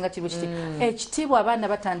tabaddeyo singa kiri bwe kiti ekitiibwa abaana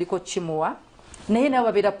batandika okkimuwa naye nabo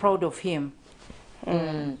babeera proud of him.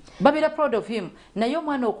 Babeera proud of him naye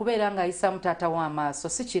omwana okubeera ng'ayisaamu taata w'amaaso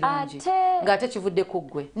si kirungi ng'ate kivudde ku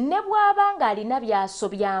ggwe. Ne bw'aba ng'alina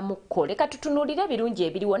by'asobyamuko leka tutunuulire ebirungi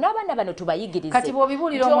ebiriwo n'abaana bano tubayigirize. Kati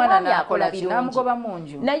bw'obibuulira omwana n'akola ki n'amugoba mu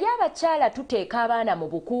nju. Naye abakyala tuteeka abaana mu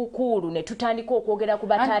bukuukuulu ne tutandika okwogera ku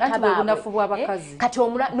bataata baabwe. Bunafu bw'abakazi. Kati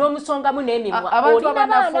n'omusongamu n'emimwa. Abantu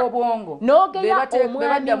abanafu obwongo n'ogera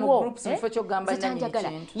omwami wo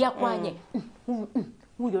zitanjagala yakwanye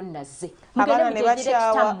uyo nazze abaana ne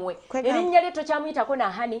bakyawa erinnya lye tokyamuyitako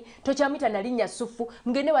nahani tokyamuyita nalinnya sufu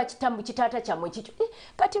mugende wakitamu kitaata kyammwe kikyo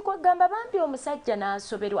kati kwegamba bambi omusajja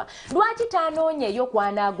n'asoberwa lwaki taanoonyeyo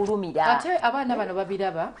kwanaagulumira ate abaana bano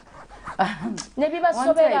babiraba ne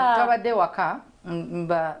bibasobera twabadde waka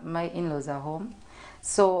my in-laws are home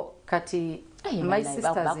so kati my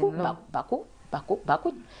sisters in law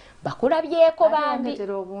bakulabyeko bambi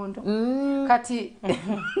kati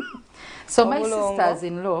so my sisters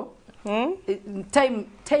in law time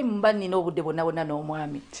mba nina obudde bonna bonna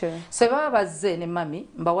n'omwami so baba bazze ne mami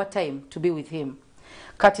mbawa time to be with him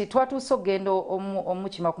kati twatuuse okugenda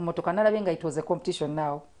omukima ku motoka nalabye nga it was a competition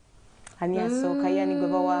now ani asooka yani gwe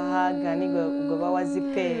bawahaga ni gwe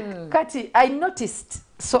bawazipe kati I noticed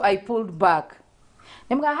so I pulled back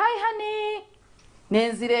nemga hi honey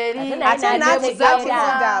nenzira eri ate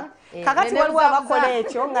nakizakivuga kakati waliwo abakola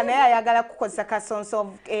ekyo nga naye ayagala kukozesa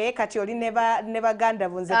kasonso kati oli ne baganda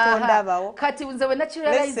bunze tondabawo kati nze we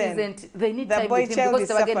naturalizes they need time with him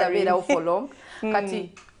because bagenda beerawo for long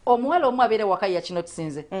kati omuwala omu abeere waka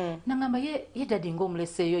yakinotisinze nangamba ye dadi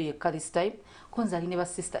ng'omuleseeyo yekka this time konza ali ne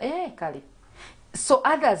basister kale so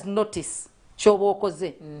others notice kyoba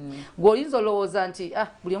okoze gw'oyinza olowooza nti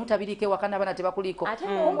buli omu tabiriiko ewaka n'abaana tebakuliiko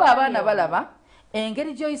kumba abaana balaba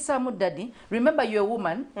engeri gy'oyisaamu dadi remember you a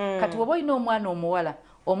woman kati bw'oba olina omwana omuwala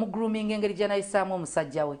omugrooming engeri gy'anayisaamu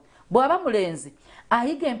omusajja we bw'aba mulenzi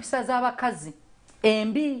ayiga empisa z'abakazi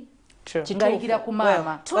embi ngayigira ku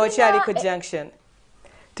maama okyali ku junction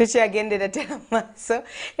tukyagendera ddala maaso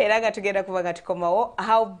era nga tugenda kuba nga tukomawo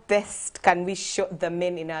how best can we show the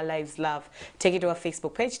men in our lives love. Take it to our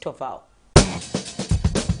Facebook page to vow.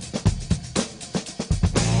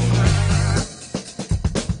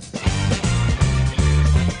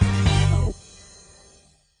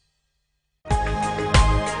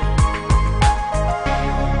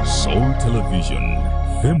 Soul Television,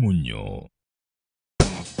 Femunyo.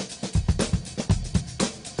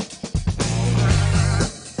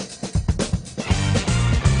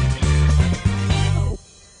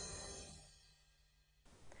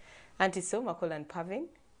 Auntie So, Makola and Pavin,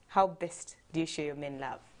 how best do you show your men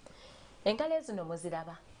love? Engalo zino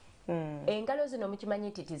muziraba. Engalo zino mukimanyi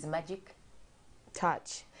nti it is magic.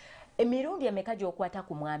 Touch. Emirundi emeka gy'okwata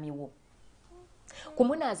ku mwami wo.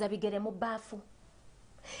 Kumunaaza bigere mu bbaafu.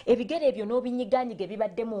 Ebigere ebyo n'obinyiganyiga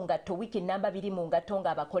ebibadde mu ngatto wiiki namba 2 mu ngatto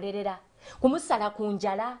ng'abakolerera. Kumusala ku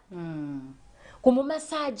njala.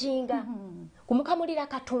 Kumumasaajinga. Kumukamulira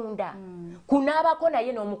katunda. Kunaabako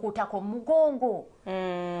naye n'omukuutako mugongo.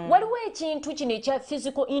 Waliwo ekintu kino ekya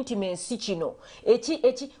physical intimacy kino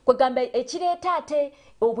kwegamba ekireeta ate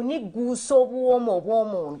obunigguuso obuwooma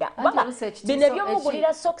obw'omunda. Bino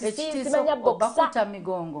ebyomugulira sokisi zimanya bokisa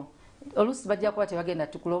migongo. Olusi bajja kuba tebagenda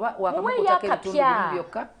tukuloba wakamukutako ebitundu bimu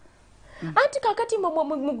byokka. Anti kakati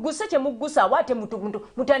muggusa kye muggusa wate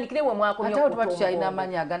mutandikire we mwakomye okutumu. Ate tuba tukyalina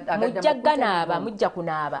amaanyi mujja ganaaba mujja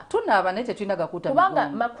kunaaba. Tunaaba naye tetulina gakuuta migongo. Kubanga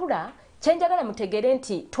makula kyenjagala mutegere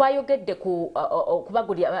nti twayogedde ku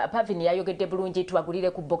kubagulira Pavin yayogedde bulungi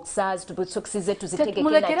tubagulire ku boxers tubusokisi zetu zitegeke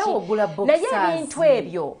naye ebintu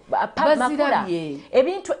ebyo makula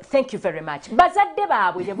ebintu thank you very much bazadde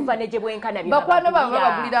baabwe gye buva ne gye bwenkana bye bakwano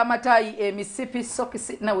babagulira amatayi emisipi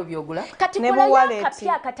sokisi nawe byogula kati kola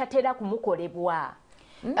akapya akatatera kumukolebwa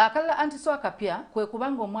akalala anti so akapya kwe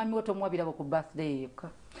kubanga omwami wo tomwabirabo ku birthday yokka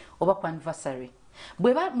oba ku anniversary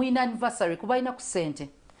bweba muina anniversary kubalina ku sente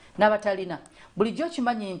n'abatalina bulijjo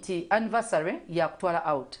kimanyi nti anniversary ya kutwala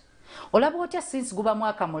out olaba otya since guba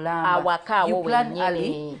mwaka mulamba you plan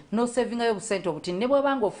early no saving ayo busente obuti ne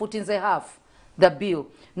bwebanga ofutinze half the bill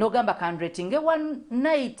no gamba candrating one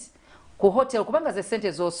night ku hotel kubanga ze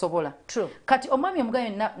sente zosobola kati omwami omugayo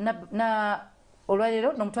na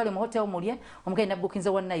olwalero nomutwale mu hotel mulye omugayo na bookinze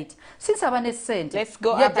one night since abane sente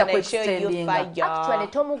yajja ku extending actually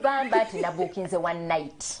tomugamba ati na bookinze one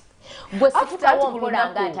night bwe situtawo mpola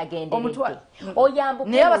nga atagenderedde oyambuke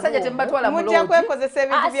naye abasajja temubatwala mu lodge mujja kwekozesa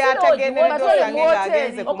ebintu byatagenderedde osanga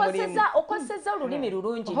agenze ku mulimu okoseza olulimi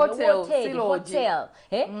lulungi hotel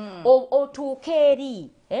otuuke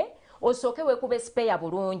eri osooke weekuba spare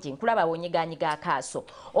bulungi nkulaba wonyiganyiga akaaso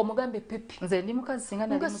omugambe pipi nze ndi mukazi singa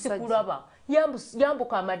nali musajja sikulaba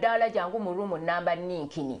yambuka amadaala jangu mu ruumu namba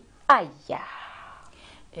ninkini aya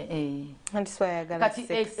kati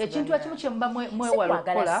ekintu ekimu kyemuba mwewala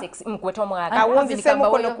okukola awunzise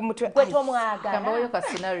mukono ku mutwe kambayo ka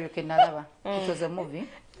scenario ke nalaba it was a movie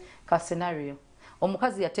ka scenario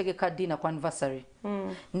omukazi yategeka dina ku anniversary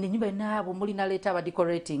n'ennyumba yonna muli naleeta aba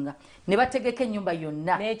decorating ne bategeka ennyumba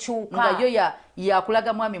yonna nga yo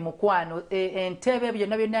yakulaga mwami mukwano entebe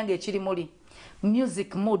byonna byonna ng'ekiri muli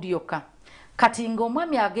music mood yokka kati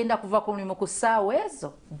ng'omwami agenda kuva ku mulimu ku ssaawa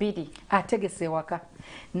ezo 2 ategese ewaka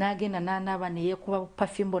n'agenda n'anaaba ne yeekuba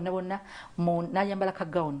perfume bonna bonna n'ayambala ka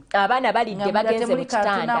gown abaana balidde bagenze mu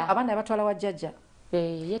kitanda abaana batwala wa jjajja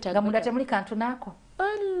nga munda temuli kantu naako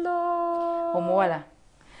omuwala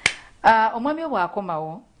omwami obwo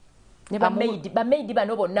akomawo ne bameidi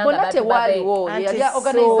bano bonna nga tewaaliwo yali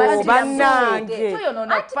organize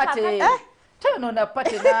toyonoona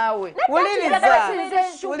pate naawe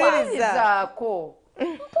wulirizaako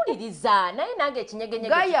mpuliriza naye nange ekinyegenyege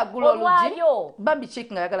gayagula olugi bambi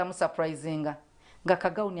chik nga yagala mu surprisinga nga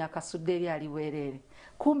kagawuni akasudde eri ali bwereere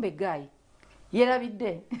kumbe gayi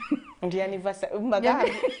yerabidde ndi anniversary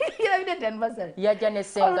yerabidde ndi anniversary yajja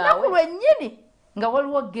nesengawe lwennyini nga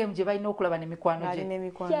waliwo game gye balina okulaba n'emikwano gye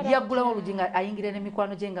yaggulawo olugi nga ayingira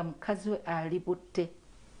n'emikwano gye nga mukazi we ali butte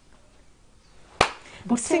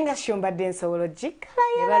businga shombadde ensowolo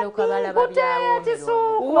ebaluka balaba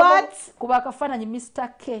what kuba akafaananyi Mr.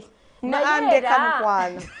 K naandeka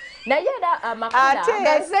mukwano naye era amakula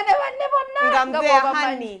ngaze ne banne bonna nga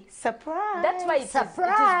bwabamanyi surprise that's why it is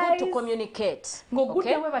good to communicate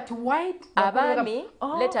ng'ogudde we bati wide abami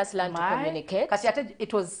let us learn to communicate kasi ate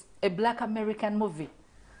it was a black American movie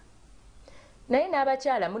naye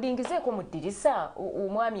n'abakyala mulingizeeko mu ddirisa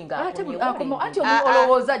omwami ng'anti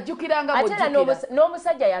olowooza ajjukiranga bw'ojjukira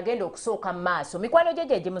n'omusajja yagenda okusooka mu maaso mikwano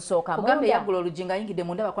gye gimusooka munda kugambe yaggula olugi ng'ayingidde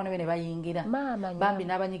munda bakwano be ne bayingira bambi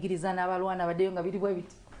n'abanyigiriza n'abalwana baddeyo nga biri bwe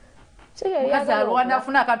biti Mukazi alwana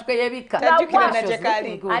afuna akantu ke yebika. Tajukira na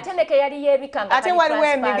jekali. Ate ne ke yali yebika nga ate waliwo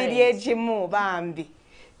emibiri egimu bambi.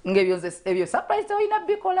 Ebyo surprise oyina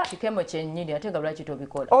bikola. Kikemo kyennyini ate nga lwaki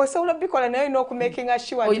tobikola. Osobola bikola naye n'okumakinga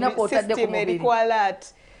sure system eriko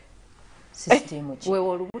alert. System ki.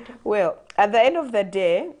 Well, at the end of the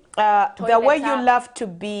day, the way you love to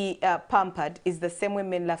be pampered is the same way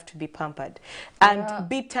men love to be pampered. And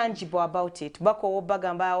be tangible about it. Bako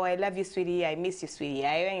bagamba, I love you, sweetie, I miss you, sweetie.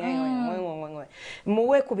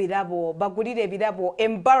 Muwe kubirabo, bagulire birabo,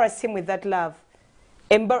 embarrass him with that love.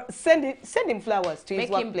 Send him flowers to his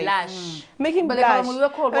workplace. Make him blush.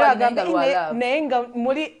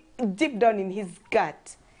 Deep down in his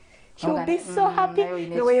gut. He'll be so happy.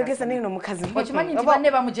 The way you get something on mukazi.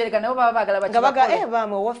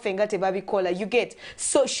 You get.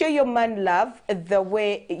 So show your man love the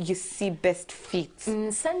way you see best fits.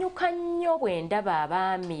 Nsanyuka nnyo bwe ndaba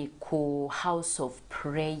abaami ku House of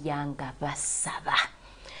Prayer nga basaba.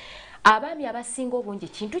 Abaami abasinga obungi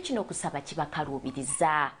kintu kino kusaba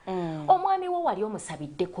kibakaluubiriza. Omwami wo wali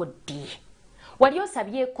omusabiddeko ddi. Wali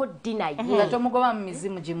osabyeko ddi naye. Nga tomugoba mu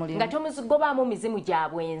mizimu gimuli. Nga tomugoba mu mizimu gya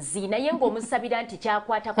bwenzi naye ng'omusabira nti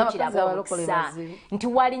kyakwatako kiraba omukisa. Nti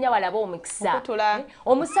walinya walaba omukisa.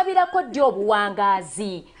 Omusabirako ddi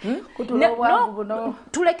obuwangaazi.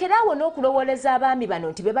 Tulekeraawo n'okulowooleza abaami bano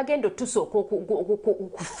nti be bagenda otusooka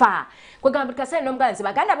okufa. Kwegamba kasale n'omuganzi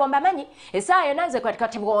baganda bombamanyi essaawa yonna nze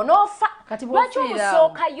kati bw'onoofa. Lwaki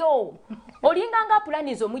omusookayo? Olinganga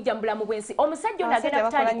pulanizo omujja mu bulamu bw'ensi. Omusajja ono agenda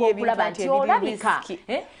kutandika okulaba nti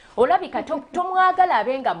olabika tomwagala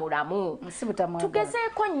abenga mulamu.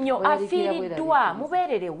 Tugezeeko nnyo afiiriddwa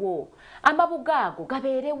mubeererewo. Amabugaago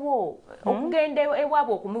gabeerewo. Okugenda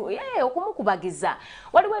ewaabwe okumukubagiza.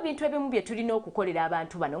 Waliwo ebintu ebimu bye tulina okukolera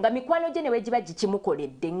abantu bano nga mikwano gye ne wegiba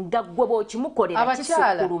gikimukoledde nga ggwe bw'okimukolera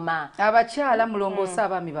kisukkuluma. Abakyala mulongoosa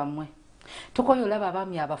abaami bammwe. Tukoye olaba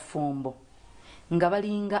abaami abafumbo nga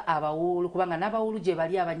balinga abawuulu kubanga n'abawuulu gye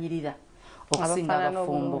bali abanyirira okusinga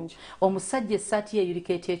abafumbo. Omusajja essaati ye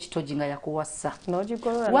yulikeeti ekitogi nga yakuwassa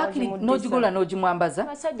n'ogigolola n'ogimwambaza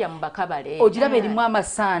abasajja mu bakabale ogiraba erimu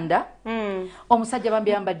amasanda. Omusajja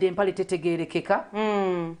bambi yambadde empale tetegeerekeka.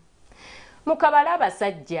 Mukabala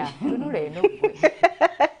abasajja tunula eno gwe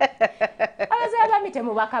abazaabami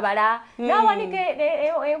temubakabala n'awanika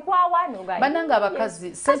enkwawano nga bannanga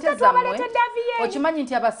abakazi ssente zammwe okimanyi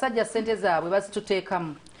nti abasajja ssente zaabwe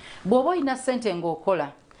bazituteekamu. Bw'oba olina ssente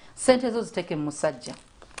ng'okola ssente zo ziteeke mu musajja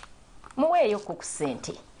muweeyo ku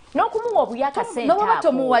ssente n'okumuwa obuyaka ssente noba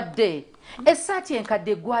tomuwadde essaati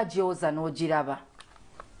enkadde gwagyoza n'ogiraba.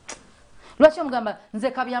 Lwaki omugamba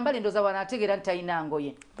nze kabyambale ndoza wanaategeera nti talina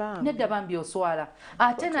ngoye. Nedda bambi oswala.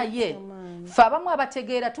 Ate naye ffe abamu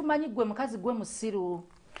abategeera tumanyi gwe mukazi gwe musiru.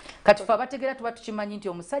 Kati ffe abategeera tuba tukimanyi nti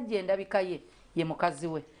omusajja endabika ye ye mukazi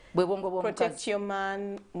we. Bwe bwongo bw'omukazi. Protect your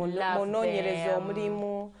man, munoonyereza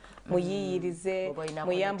omulimu, muyiyirize,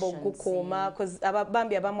 muyamba okukuuma.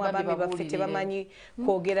 Bambi abamu abaami baffe tebamanyi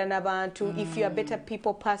kwogera n'abantu. If you are a better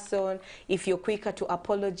people person, if you're quicker to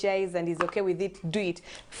apologize and is okay with it, do it.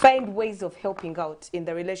 Find ways of helping out in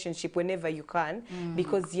the relationship whenever you can,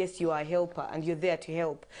 because yes, you are a helper and you're there to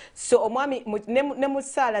help. So omwami ne mu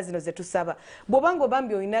ssaala zino ze tusaba bw'obanga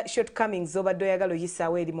bambi olina shortcomings obadde oyagala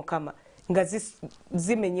oyisaawo eri Mukama nga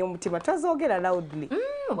zimenye omutima tazoogera loudly.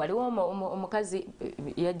 Waliwo omukazi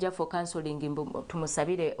yajja for counseling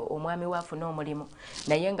tumusabire omwami waafuna omulimu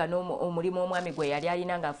naye nga n'omulimu omwami gwe yali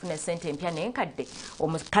alina ng'afuna ssente empya n'enkadde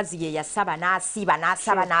omukazi ye yasaba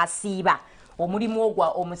n'asiiba omulimu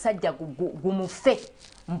ogwo omusajja gumufe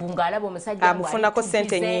mbu ng'alaba omusajja amufunako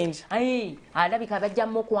ssente nnyingi alabika bajja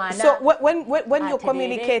mukwana. So when you're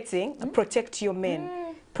communicating, protect your men.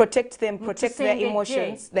 Protect them, protect their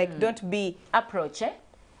emotions. Like don't be approach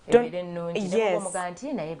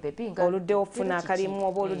oluddewo ofuna akalimu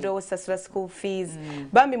oba oluddewo osasula school fees.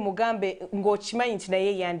 Bambi mugambe ng'okimanyi nti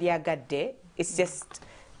naye yandyagadde. It's just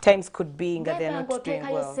times could be nga they're not doing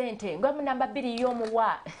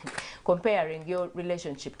well. Comparing your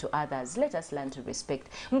relationship to others, let us learn to respect.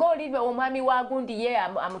 Ng'olibe omwami wagundi ye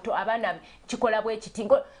amuto abaana kikola bwe kiti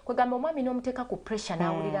kwegamba omwami n'omuteeka ku pressure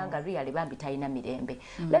n'awulira nga really bambi talina mirembe.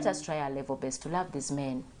 Let us try our level best to love these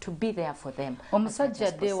men, to be there for them. Omusajja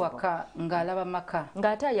adde waka ng'alaba maka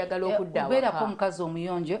ng'ate ayagala okudda waka obeerako omukazi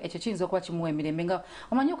omuyonjo ekyo kiyinza okuba kimuwa emirembe nga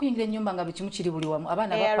omanyi okuyingira ennyumba nga buli kimu kiri buli wamu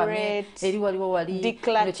abaana bapamye eri waliwo wali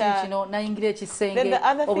kino nayingira ekisenge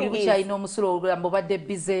obuli bukyalina omusulo obulambo badde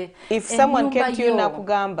bize. If someone came to you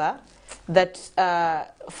nakugamba that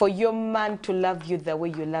for your man to love you the way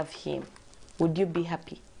you love him, would you be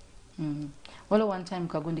happy? Well, one time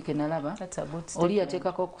kagundi ke nalaba oli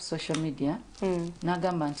yateekako ku social media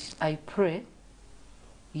n'agamba nti I pray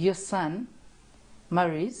your son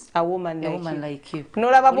marries a woman like you.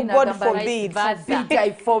 Nolaba God forbid.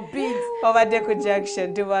 I forbid. Over there,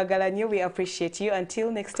 Junction. Tubagala nyo, we appreciate you.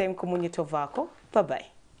 Until next time, Kumunyi Tovako.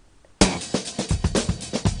 Bye-bye.